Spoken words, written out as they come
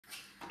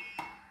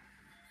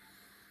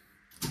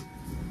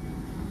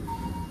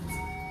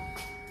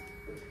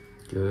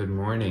Good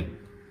morning.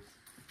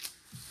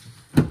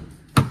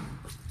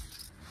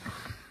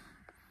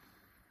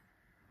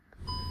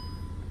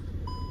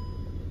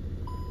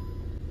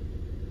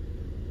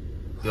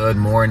 Good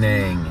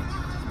morning.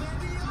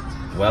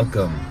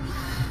 Welcome.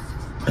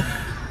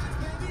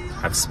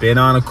 I've spin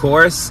on a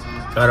course,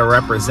 gotta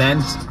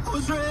represent.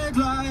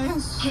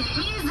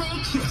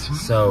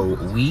 So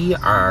we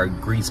are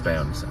Greece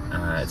bound.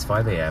 It's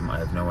 5 a.m. I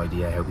have no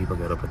idea how people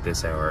get up at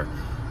this hour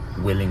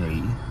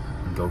willingly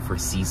and go for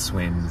sea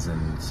swims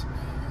and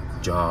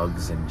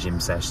jogs and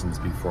gym sessions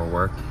before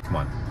work. Come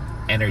on,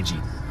 energy.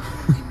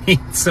 We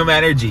need some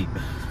energy.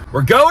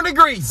 We're going to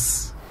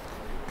Greece.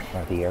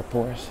 At the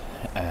airport,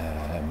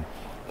 kind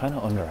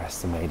of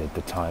underestimated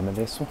the time of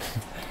this one.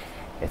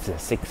 It's a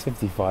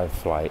 6:55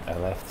 flight. I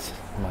left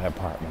my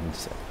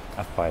apartment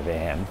at 5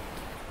 a.m.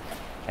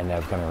 and now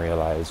I've kind of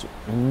realised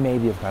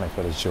maybe I've kind of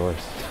cut it short.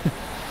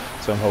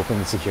 So I'm hoping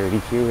the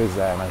security queue is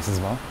nice and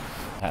small.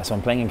 So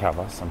I'm playing in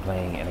Kavos. I'm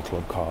playing in a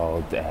club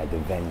called The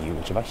Venue,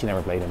 which I've actually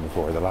never played in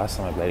before. The last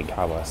time I played in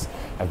Kavos,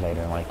 I played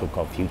in a nightclub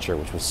called Future,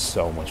 which was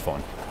so much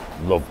fun.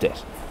 Loved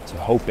it. So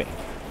hoping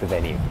The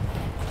Venue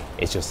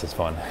is just as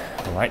fun.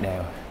 And right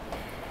now,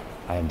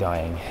 I am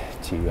dying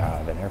to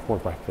have an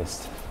airport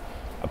breakfast,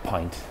 a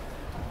pint.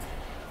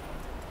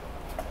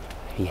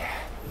 Yeah.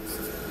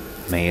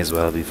 May as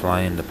well be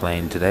flying the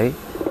plane today.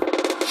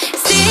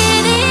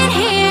 Sitting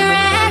here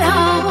at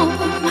home,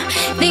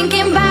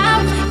 thinking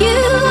about you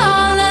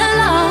all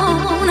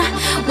alone,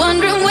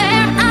 wondering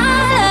where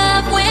our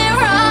love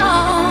went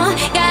wrong.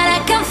 Got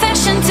a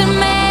confession to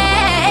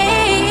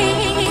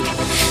make.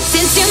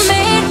 Since you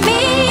made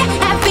me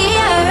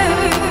happier,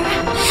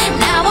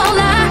 now all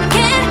I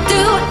can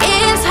do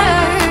is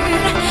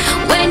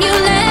hurt. When you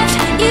left,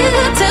 you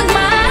took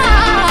my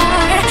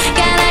heart.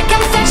 Got a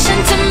confession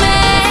to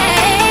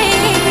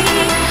make.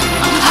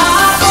 I'm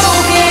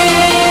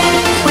heartbroken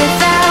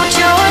without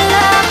your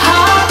love.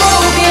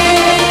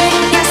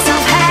 Heartbroken, yes,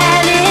 I've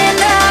had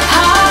enough.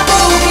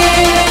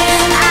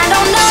 Heartbroken, I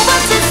don't know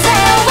what to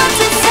say, what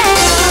to say.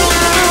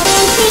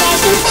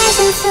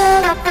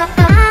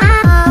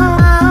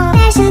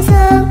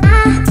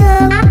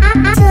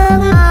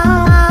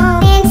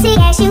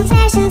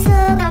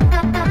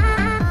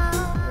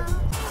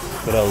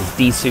 Good old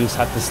D-Seuss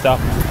had to stop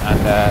and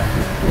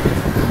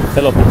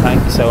fill up the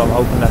tank, so I'm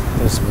hoping that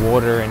there's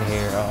water in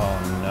here. Oh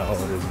no,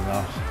 there's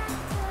not.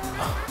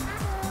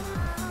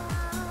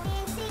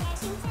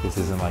 This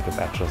isn't like a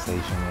petrol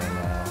station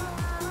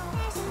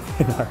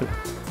in Ireland.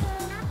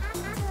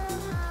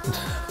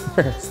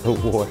 Where's the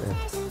water?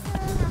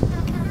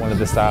 One of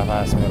the staff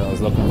asked me what I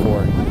was looking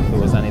for, if there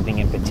was anything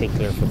in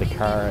particular for the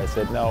car. I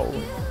said, no,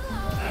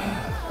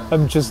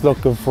 I'm just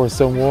looking for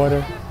some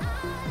water.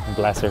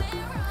 Bless her.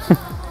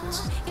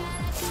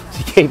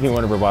 She gave me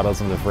one of her bottles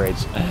from the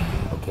fridge.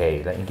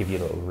 Okay, let me give you a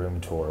little room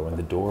tour. When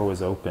the door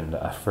was opened,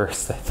 at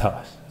first I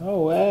thought,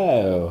 oh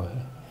wow.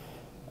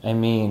 I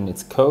mean,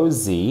 it's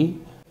cozy.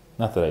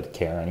 Not that I'd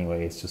care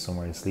anyway, it's just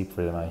somewhere to sleep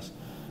for the night.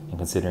 And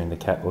considering the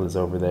kettle is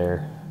over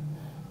there,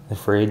 the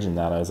fridge and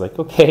that, I was like,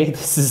 okay,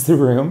 this is the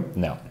room.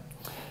 No,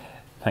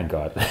 thank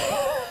God.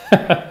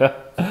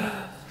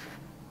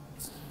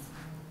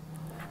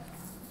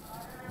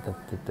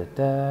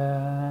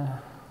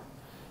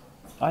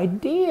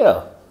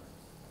 Ideal.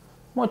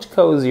 Much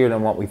cozier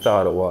than what we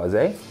thought it was,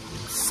 eh?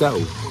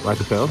 So, we're at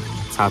the pool.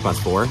 It's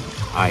 4:30.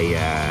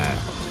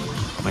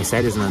 My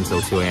set isn't until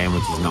 2 a.m,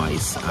 which is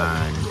nice,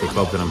 and the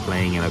club that I'm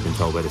playing in, I've been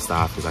told by the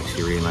staff, is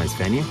actually a really nice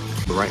venue.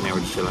 But right now we're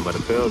just chilling by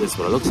the pool. This is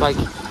what it looks like.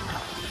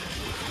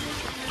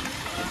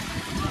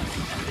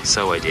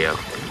 So ideal.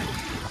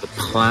 The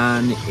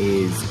plan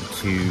is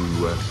to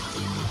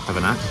have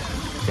a nap,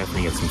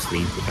 definitely get some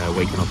sleep,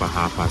 waking up at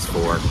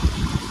 4:30.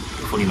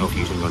 Funny enough,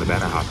 usually I'm going to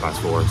bed at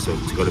 4:30, so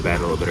to go to bed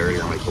a little bit earlier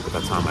and wake up at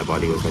that time, my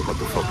body was like, what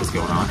the fuck is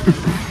going on?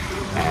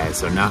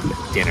 So nap,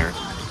 dinner,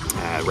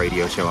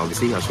 radio show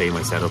obviously. I'll show you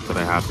my setup that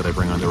I have that I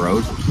bring on the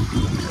road.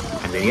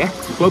 And then yeah,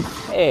 club.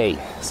 Hey,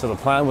 so the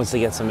plan was to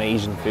get some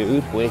Asian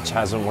food, which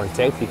hasn't worked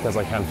out because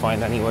I can't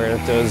find anywhere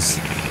that does.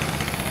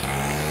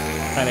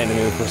 Kind of in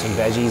the mood for some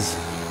veggies.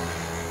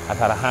 I've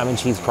had a ham and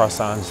cheese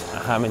croissant, a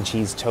ham and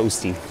cheese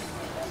toasty,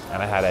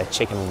 and I had a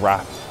chicken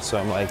wrap. So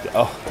I'm like,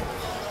 oh,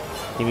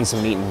 you need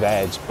some meat and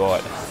veg.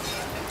 But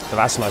the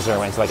last time I was there, I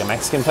went to like a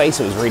Mexican place.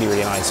 It was really,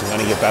 really nice. I'm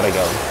gonna give that a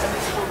go.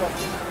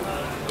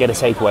 Get a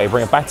takeaway,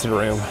 bring it back to the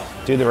room,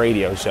 do the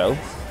radio show,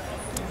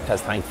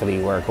 because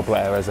thankfully we're a couple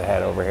of hours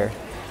ahead over here,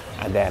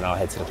 and then I'll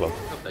head to the club.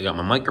 I got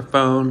my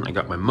microphone, I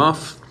got my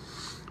muff,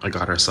 I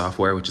got our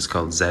software, which is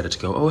called Zeta, to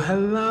go, oh,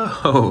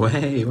 hello,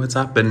 hey, what's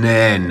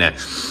happening?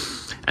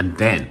 And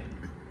then,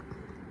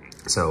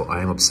 so I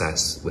am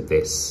obsessed with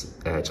this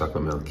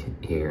chocolate milk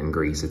here in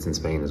Greece. It's in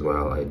Spain as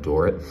well. I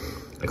adore it.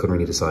 I couldn't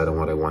really decide on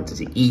what I wanted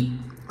to eat.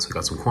 So I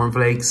got some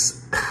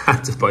cornflakes,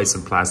 had to buy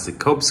some plastic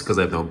cups because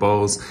I have no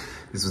bowls.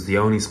 This was the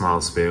only small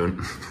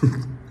spoon.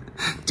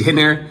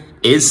 Dinner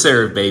is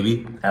served,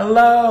 baby.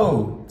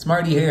 Hello, it's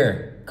Marty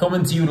here,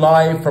 coming to you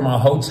live from a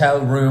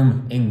hotel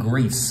room in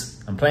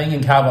Greece. I'm playing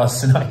in Kavos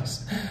tonight.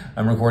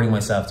 I'm recording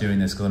myself doing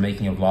this because I'm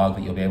making a vlog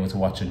that you'll be able to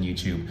watch on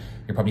YouTube.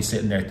 You're probably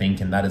sitting there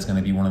thinking that is going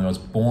to be one of those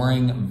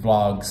boring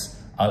vlogs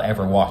I'll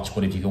ever watch,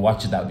 but if you could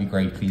watch it, that would be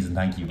great, please and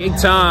thank you. Big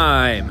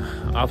time!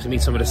 Off to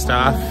meet some of the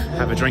staff,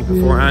 have a drink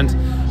beforehand.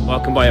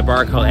 Walking by a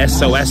bar called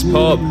SOS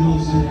Pub.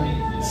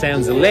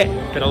 Sounds lit,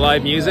 bit of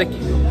live music.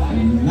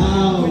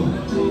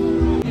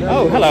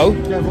 Oh, hello.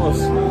 Kavos.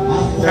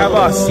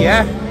 Kavos,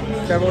 yeah?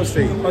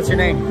 Kavos. What's your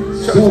name?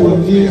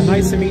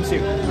 Nice to meet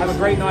you. Have a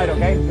great night,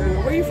 okay?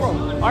 Where are you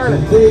from?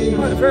 Ireland.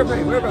 Oh, fair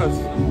play. Whereabouts?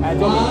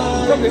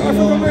 Dublin. I'm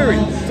from Dunleary.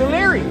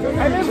 Dunleary.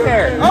 I live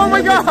there. Oh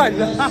my god!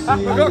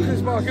 I got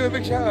Chris Mark. Give a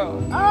big shout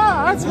out.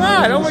 Ah, that's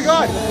mad. Oh my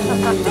god.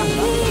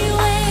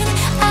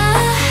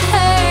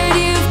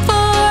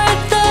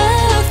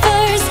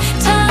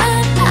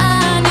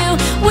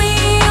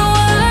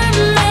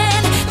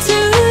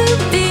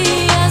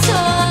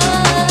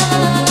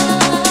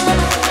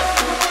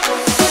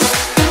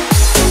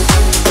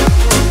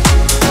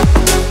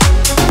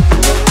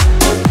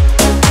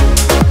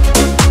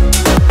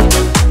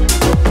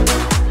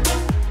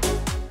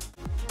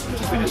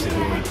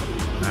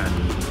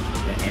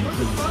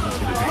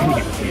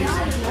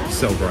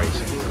 So bright.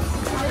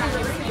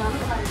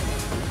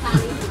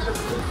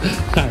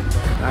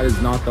 That is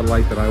not the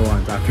light that I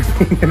want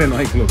after being in a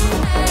nightclub.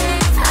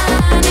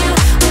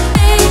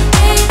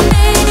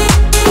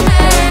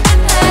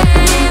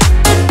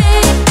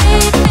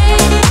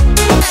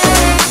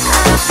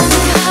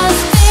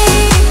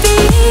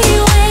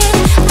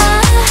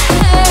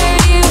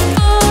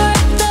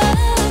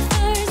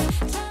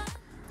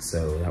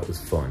 So that was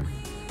fun,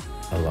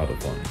 a lot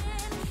of fun.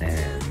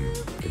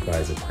 The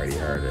guys at Party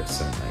Hard are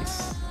so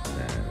nice.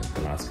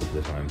 The last couple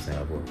of times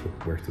now I've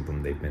worked with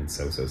them, they've been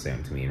so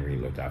sound to me and really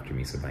looked after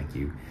me, so thank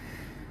you.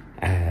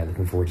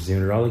 Looking forward to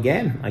doing it all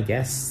again, I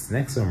guess,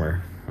 next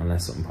summer,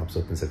 unless something pops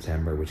up in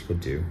September, which could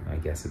do, I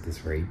guess, at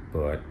this rate.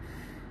 But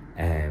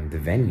the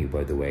venue,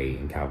 by the way,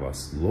 in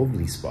Kavos,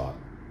 lovely spot,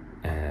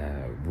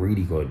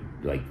 really good,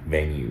 like,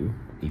 venue,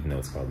 even though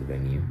it's called the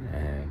venue.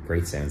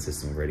 Great sound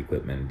system, great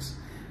equipment.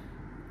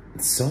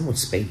 So much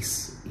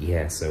space,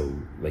 yeah, so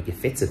like it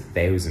fits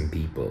 1,000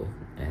 people.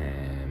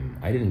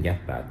 I didn't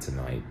get that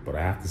tonight, but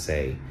I have to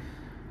say,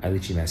 I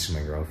literally messaged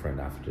my girlfriend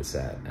after the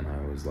set and I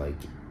was like,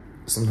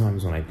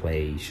 sometimes when I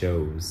play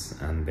shows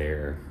and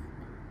they're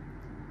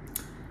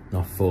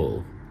not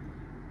full,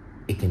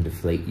 it can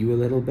deflate you a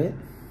little bit,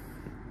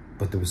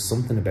 but there was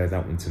something about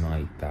that one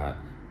tonight that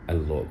I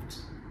loved.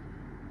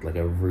 Like, I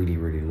really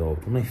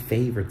loved. One of my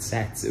favorite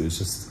sets. It was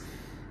just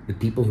the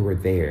people who were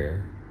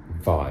there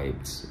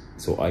vibed,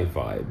 so I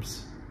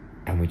vibed,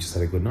 and we just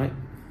had a good night.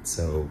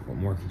 So what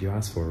more could you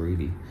ask for,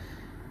 really?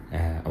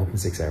 I'm up in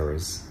 6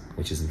 hours,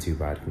 which isn't too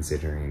bad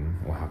considering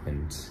what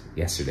happened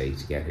yesterday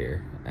to get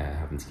here,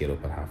 having to get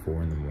up at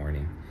 4:30 in the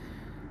morning.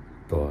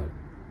 But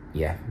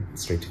yeah,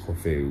 straight to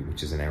Corfu,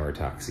 which is an hour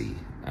taxi,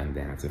 and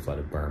then I have to fly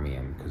to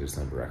Birmingham because there's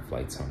no direct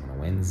flights home on a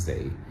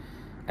Wednesday,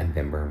 and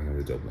then Birmingham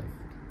to Dublin.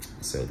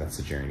 So that's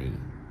a journey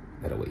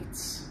that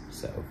awaits.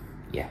 So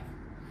yeah.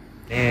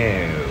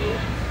 Now,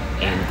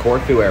 in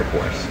Corfu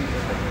Airport,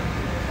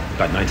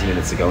 got 90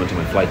 minutes to go into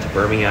my flight to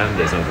Birmingham.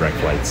 There's no direct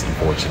flights,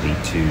 unfortunately,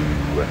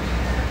 to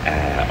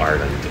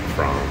Ireland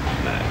from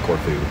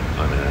Corfu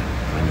on a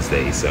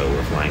Wednesday, so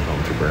we're flying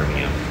home to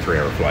Birmingham,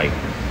 3-hour flight,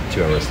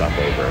 2-hour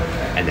stopover,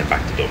 and then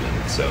back to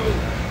Dublin. So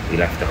we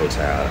left the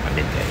hotel at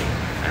midday,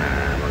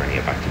 and we're going to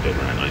get back to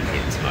Dublin at 9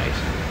 p.m. tonight,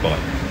 but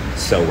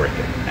so worth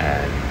it.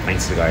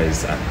 Thanks to the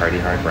guys at Party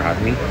Hard for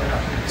having me.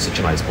 Such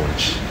a nice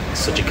bunch,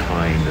 such a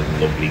kind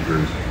and lovely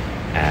group,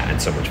 and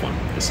so much fun.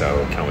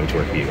 So can't wait to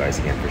work with you guys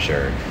again for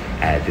sure.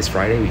 This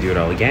Friday we do it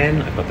all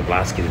again. I've got the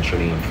Blasket in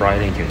Tralee on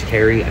Friday in County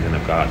Kerry, and then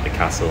I've got the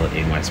Castle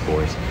in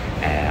Westport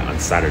on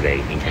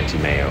Saturday in County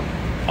Mayo.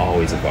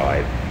 Always a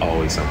vibe,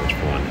 always so much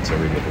fun, so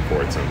really looking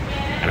forward to them.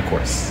 And of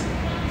course,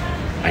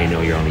 I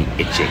know you're only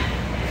itching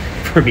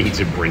for me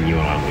to bring you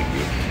along with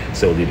you,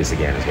 so we'll do this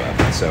again as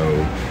well. So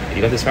if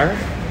you got this far,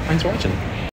 thanks for watching.